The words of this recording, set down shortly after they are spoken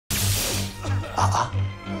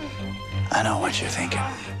I know what you're thinking.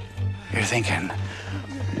 You're thinking,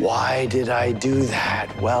 why did I do that?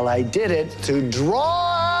 Well, I did it to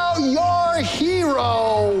draw out your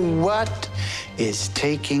hero. What is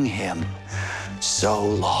taking him so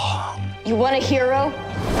long? You want a hero?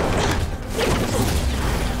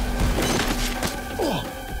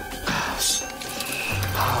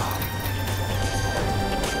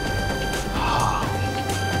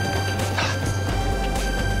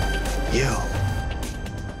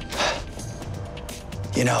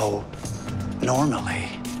 You know, normally,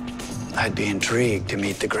 I'd be intrigued to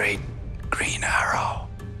meet the great Green Arrow.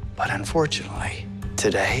 But unfortunately,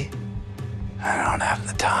 today, I don't have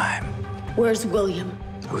the time. Where's William?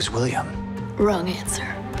 Who's William? Wrong answer.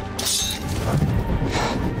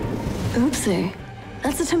 Oopsie.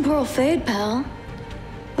 That's a temporal fade, pal.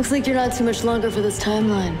 Looks like you're not too much longer for this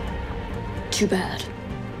timeline. Too bad.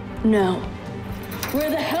 No.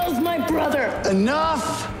 Where the hell's my brother?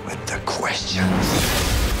 Enough with the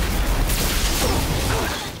questions.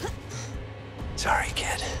 Sorry,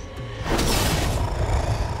 kid.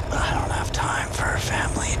 But I don't have time for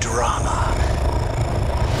family drama.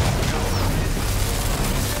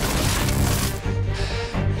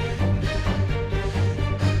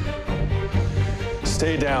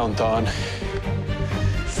 Stay down, Thawne.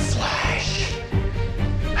 Flash.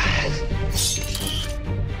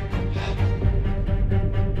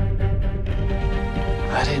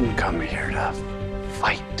 I didn't come here to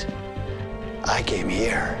fight. I came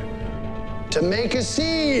here to make a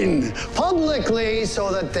scene publicly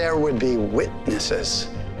so that there would be witnesses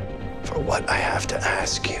for what I have to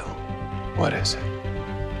ask you. What is it?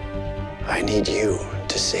 I need you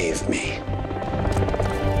to save me.